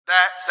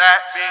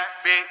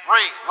Big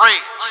REGG.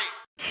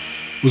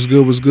 What's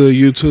good,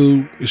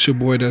 YouTube? It's your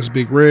boy, that's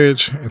Big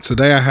REGG, and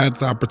today I had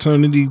the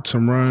opportunity to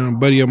run a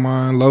buddy of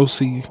mine,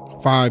 Losi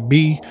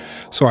 5B,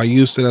 so I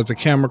used it as a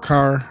camera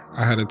car.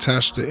 I had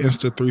attached the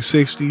Insta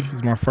 360.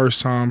 It's my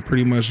first time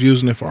pretty much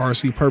using it for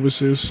RC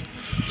purposes,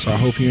 so I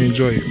hope you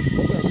enjoy it.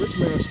 What's that rich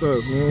man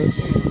stuff, man?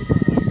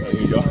 There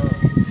you go.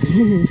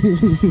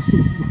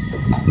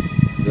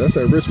 That's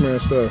that rich man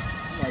stuff.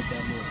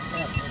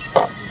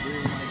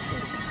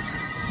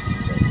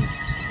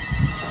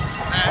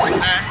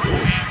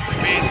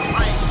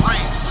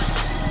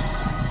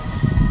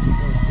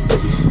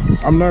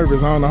 I'm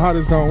nervous. I don't know how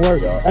this gonna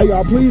work. Hey,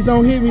 y'all, please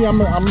don't hit me. I'm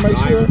gonna make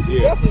sure.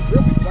 Yeah. Definitely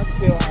grippy because I can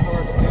tell how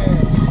hard the pass.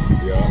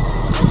 Yeah.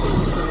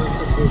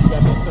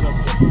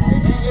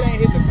 It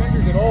ain't hitting the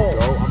fingers at all.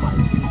 No, I might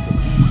use it.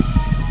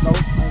 Nope,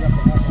 I ain't got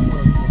the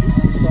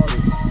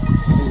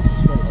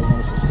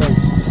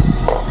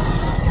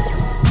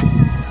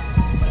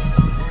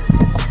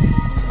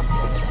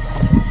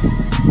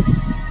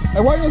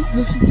Hey, why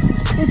this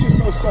picture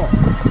so soft?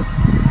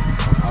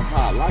 I'm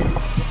how I like it.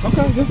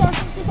 Okay, this how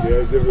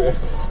Yeah, it's different.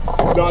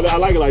 No, I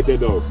like it like that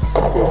though. I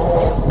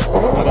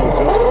don't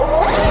jump.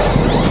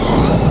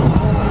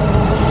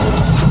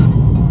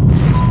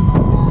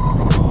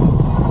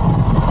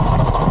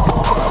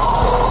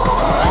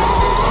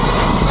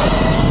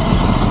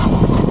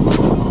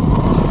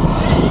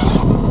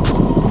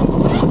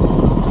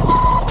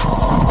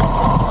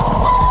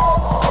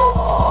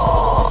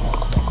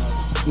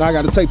 Now I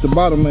gotta take the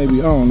bottom, maybe.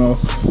 I don't know.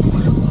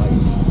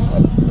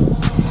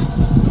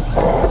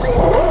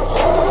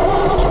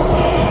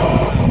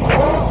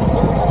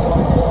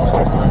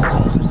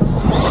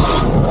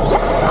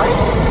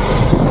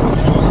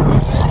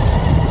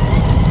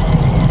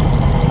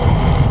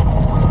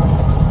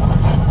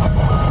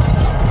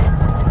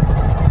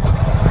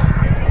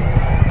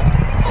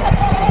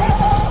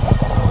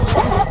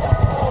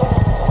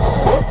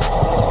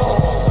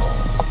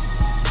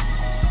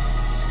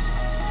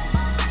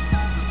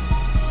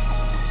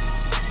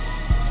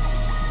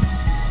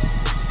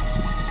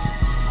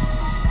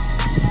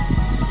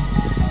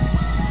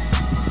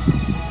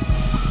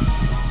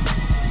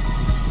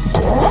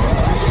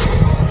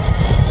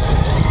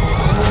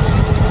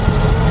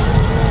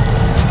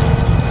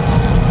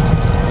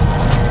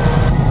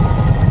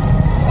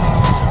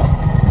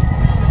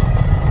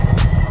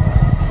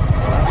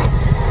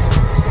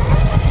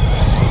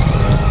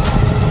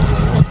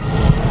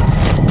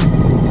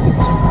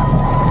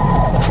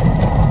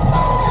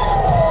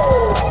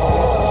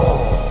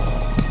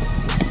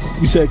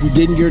 You said you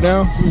didn't gear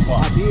down? Well,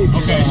 I did.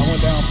 Okay. I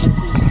went down 4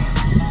 feet.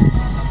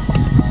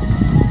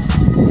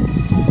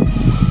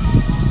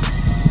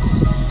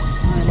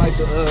 I ain't like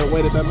the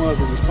way that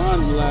motherfucker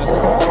responded the last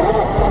time.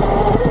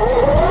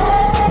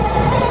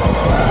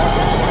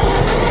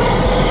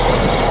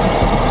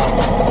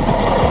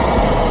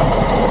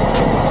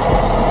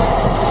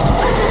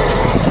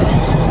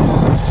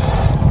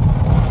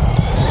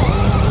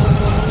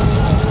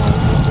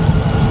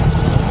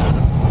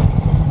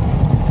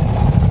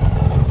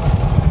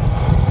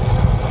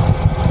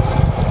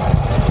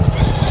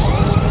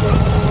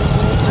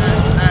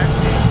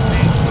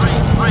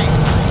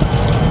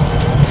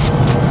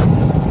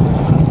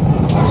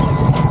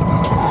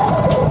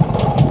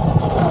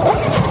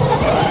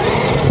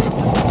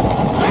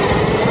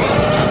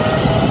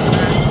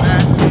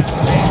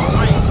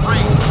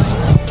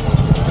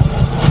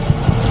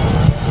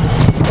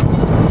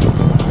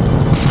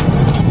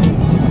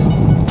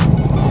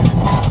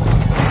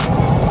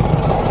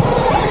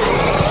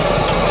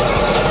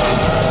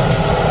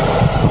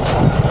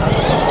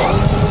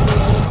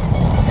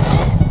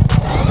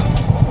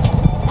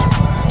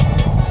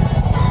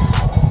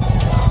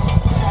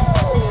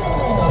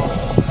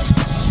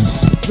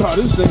 Oh,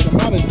 this thing, the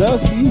amount of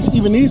dust,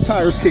 even these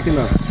tires kicking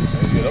up.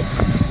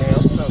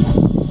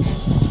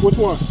 Which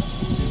one?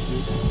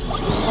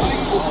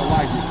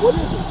 What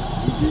is it?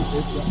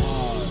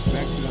 It's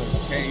back to the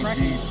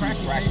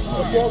Kraken.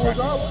 Yeah, was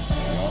that one?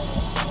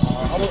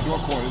 How much your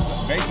core?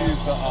 Basically,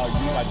 it's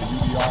you like the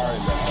UDR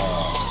and the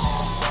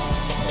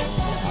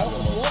I don't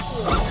know.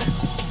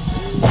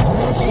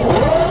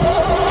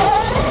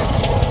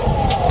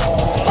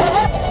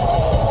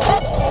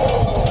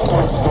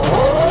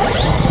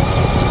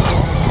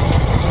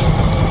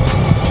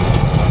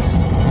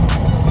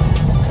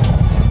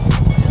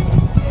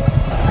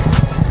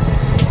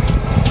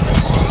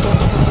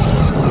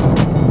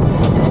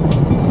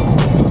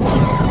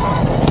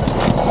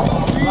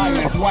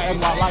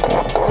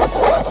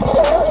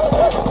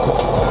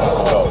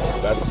 No,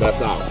 that's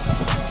not.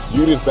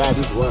 You just back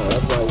this run.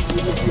 That's why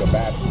you just be a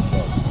back.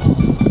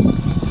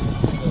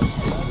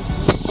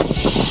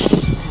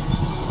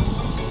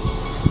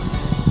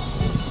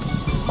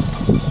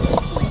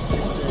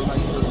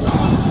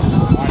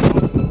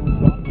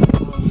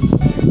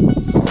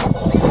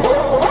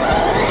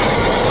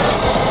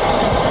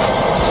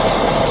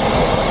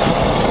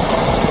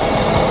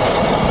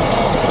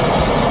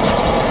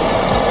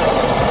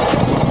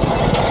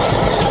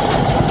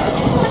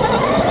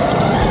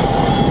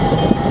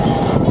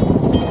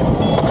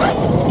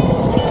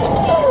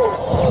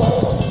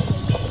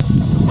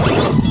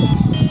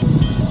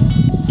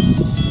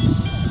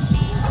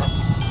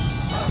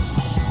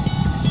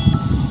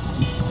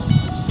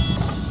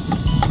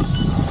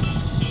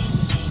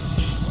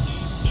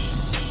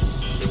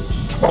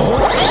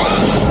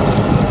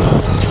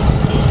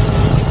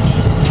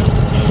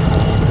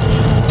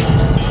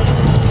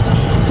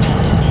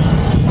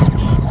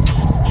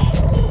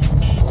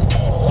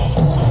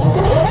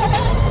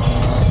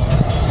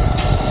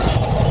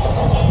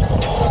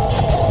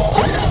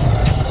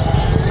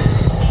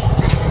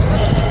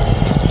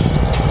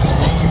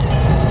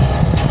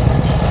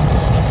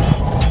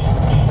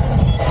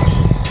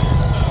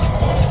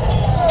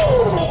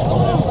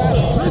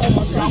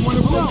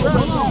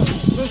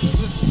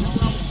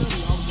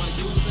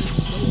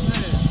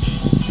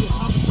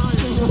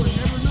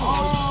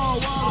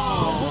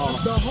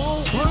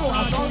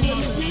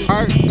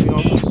 Alright, you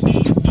know, 60.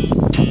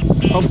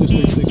 Hope this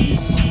thing's 60.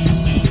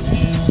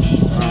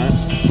 Alright.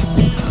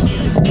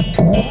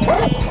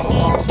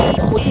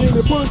 What you need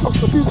to push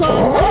a few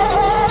times?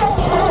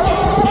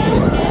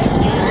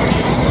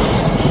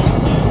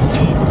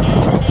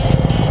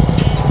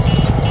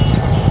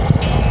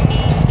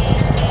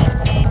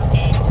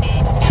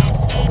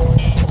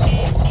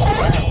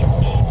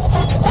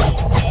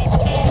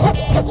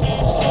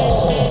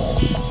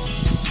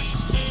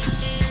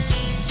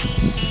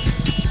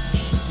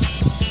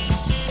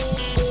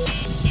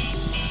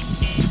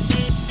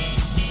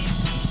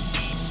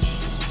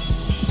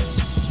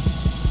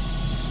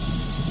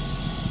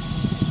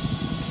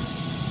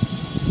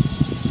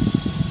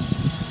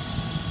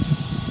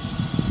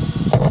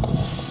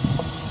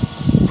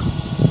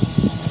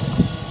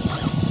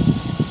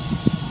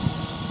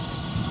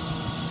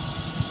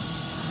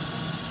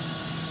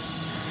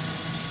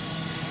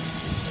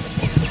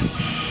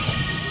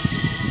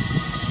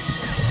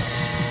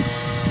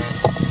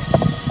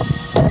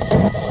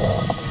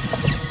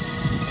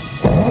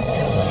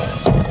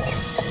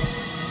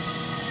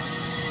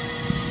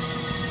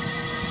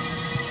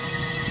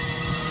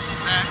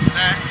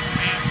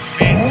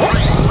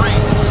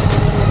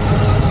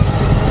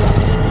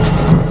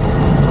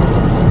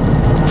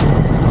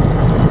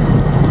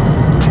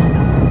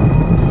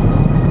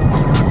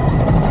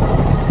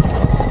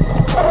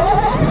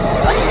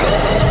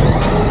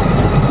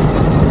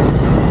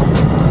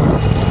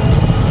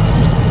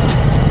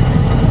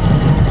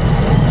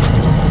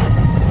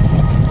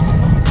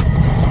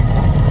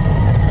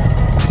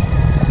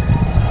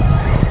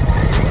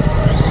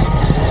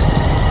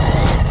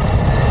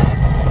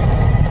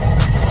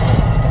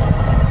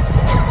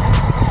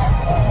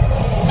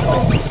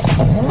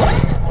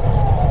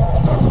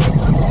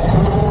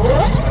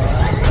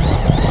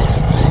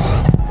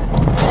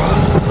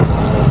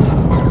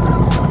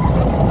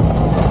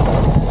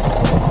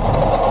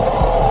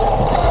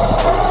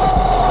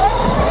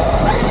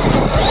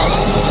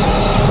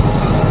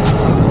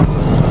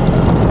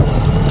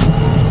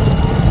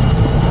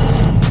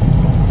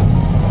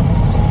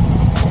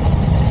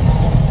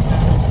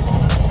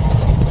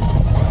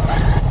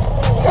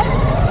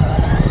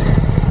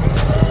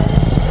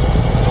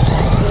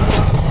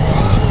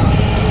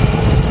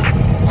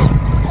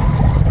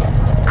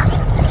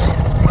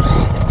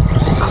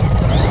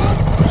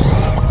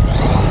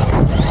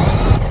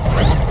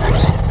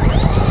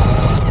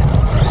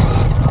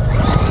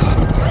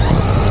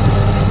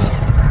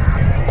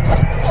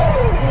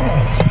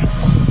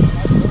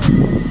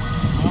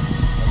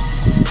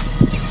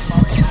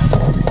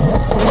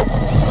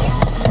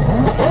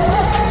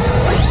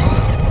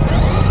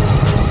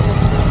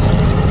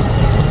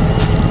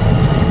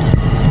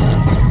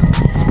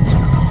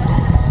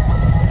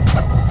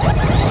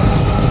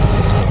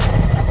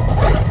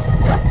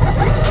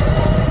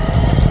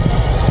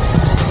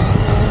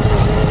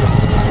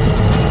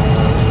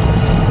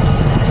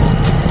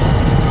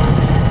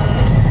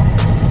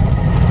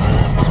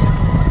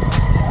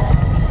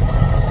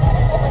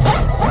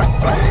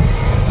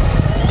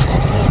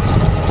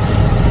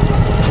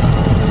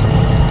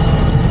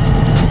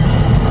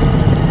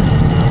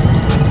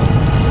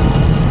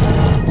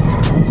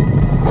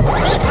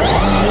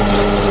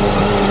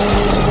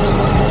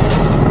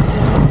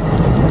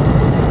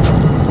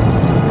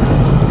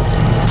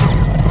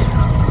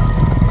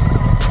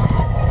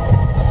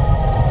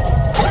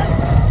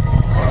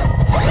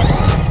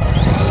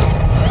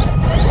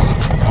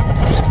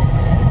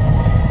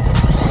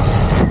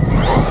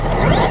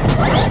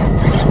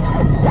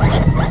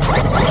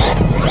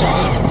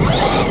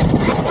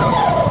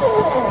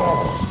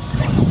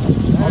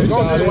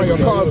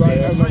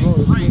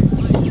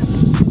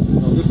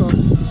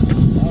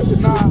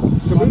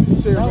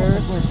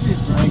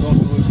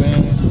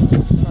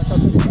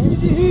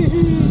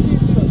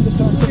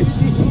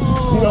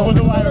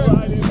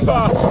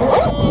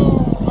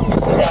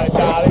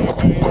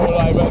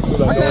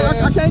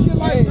 I can't get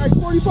like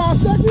 45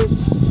 seconds.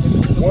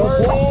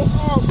 One pull.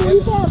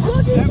 45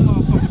 seconds. That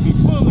motherfucker be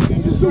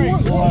pulling. Just do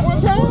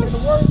one pass. The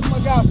words of my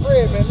guy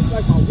Fred, man. It's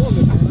like my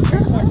woman, man.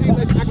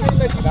 I can't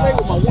let you play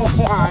with my woman.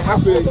 All right, I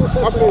feel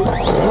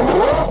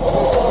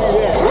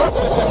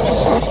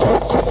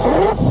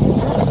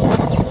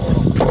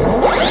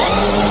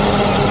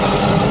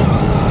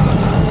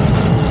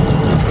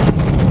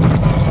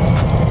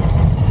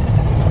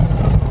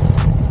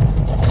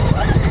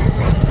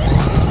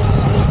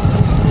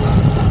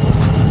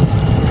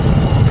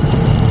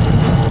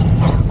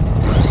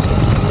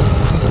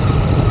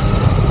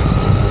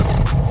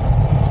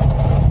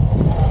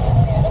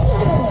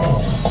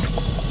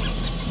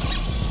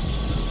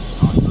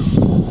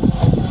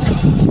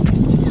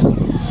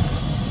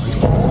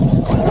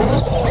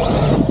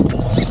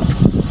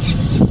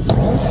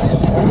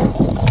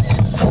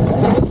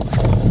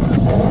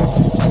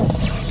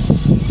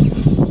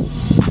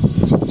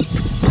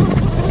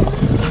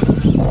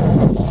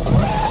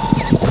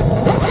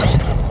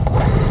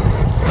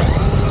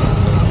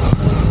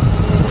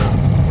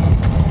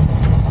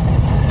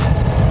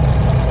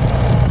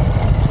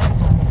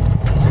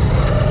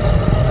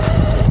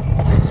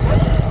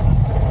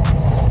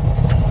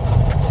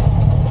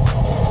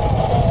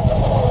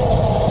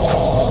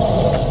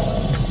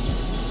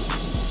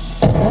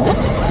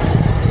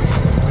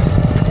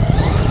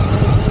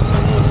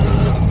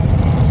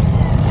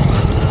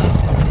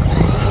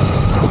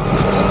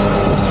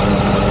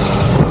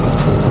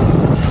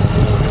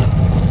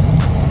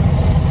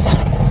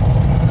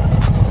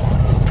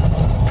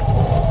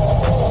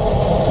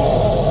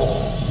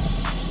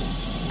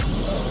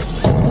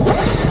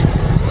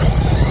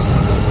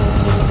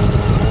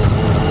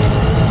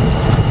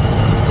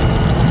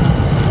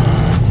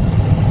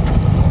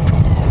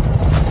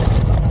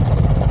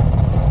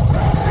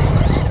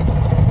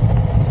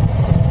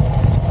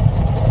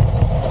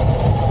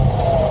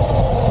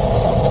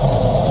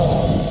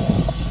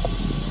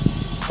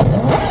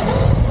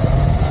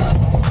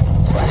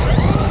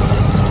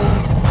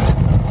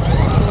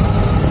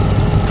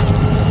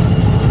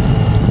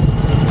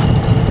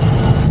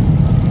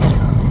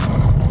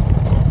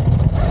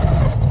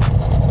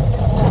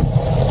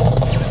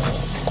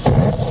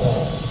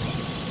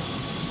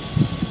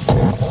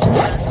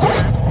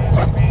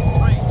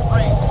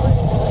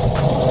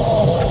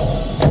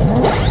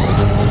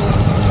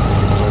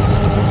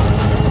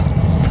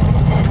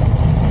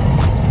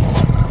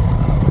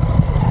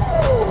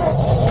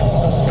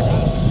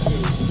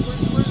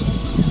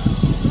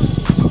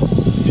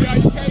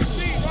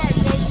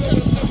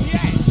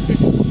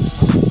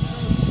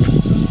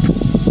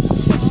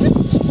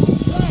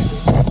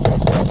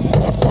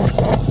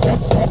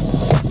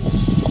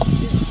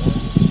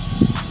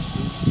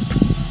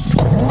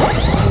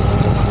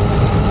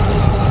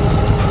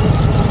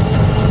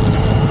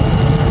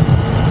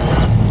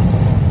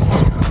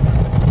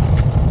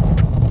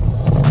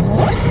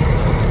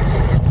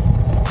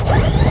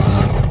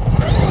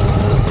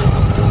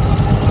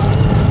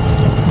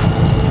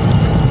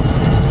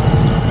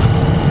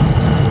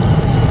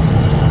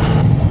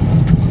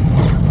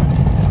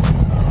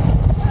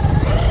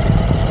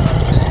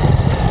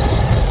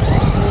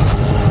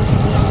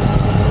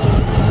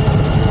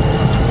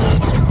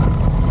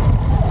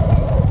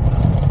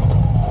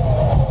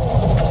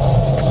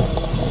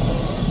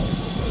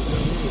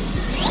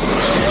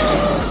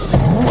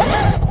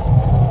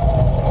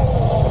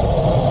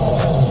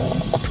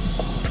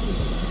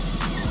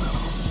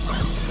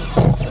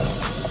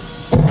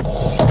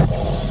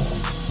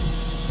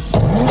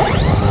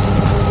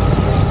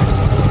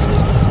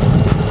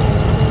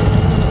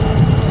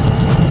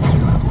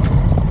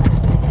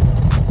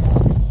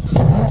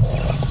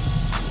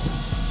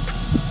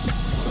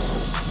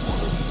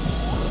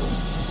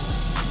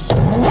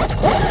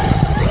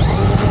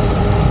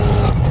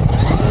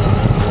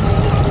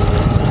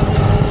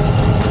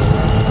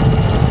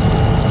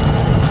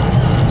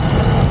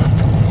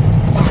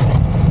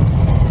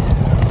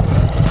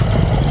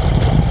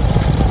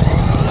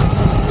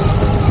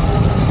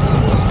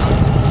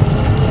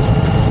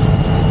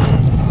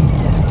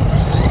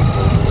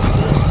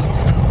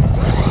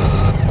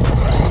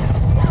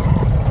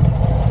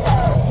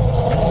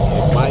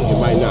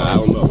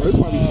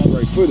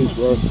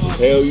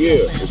Hell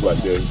yeah, it's like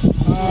that.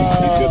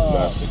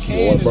 I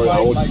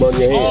don't want you to burn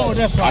your hand. Oh,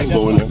 that's right. I can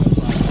go in there.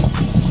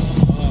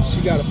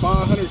 She got a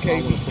 500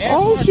 kV.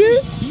 Oh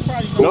shit!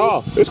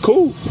 No, it's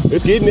cool.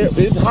 It's getting there.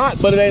 It's hot,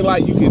 but it ain't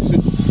like you can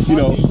sit. You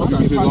know,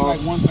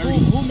 Like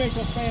 130. Who make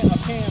a fan for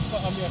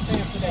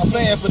that? A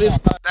fan for this?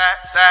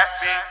 That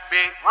big,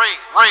 big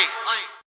range.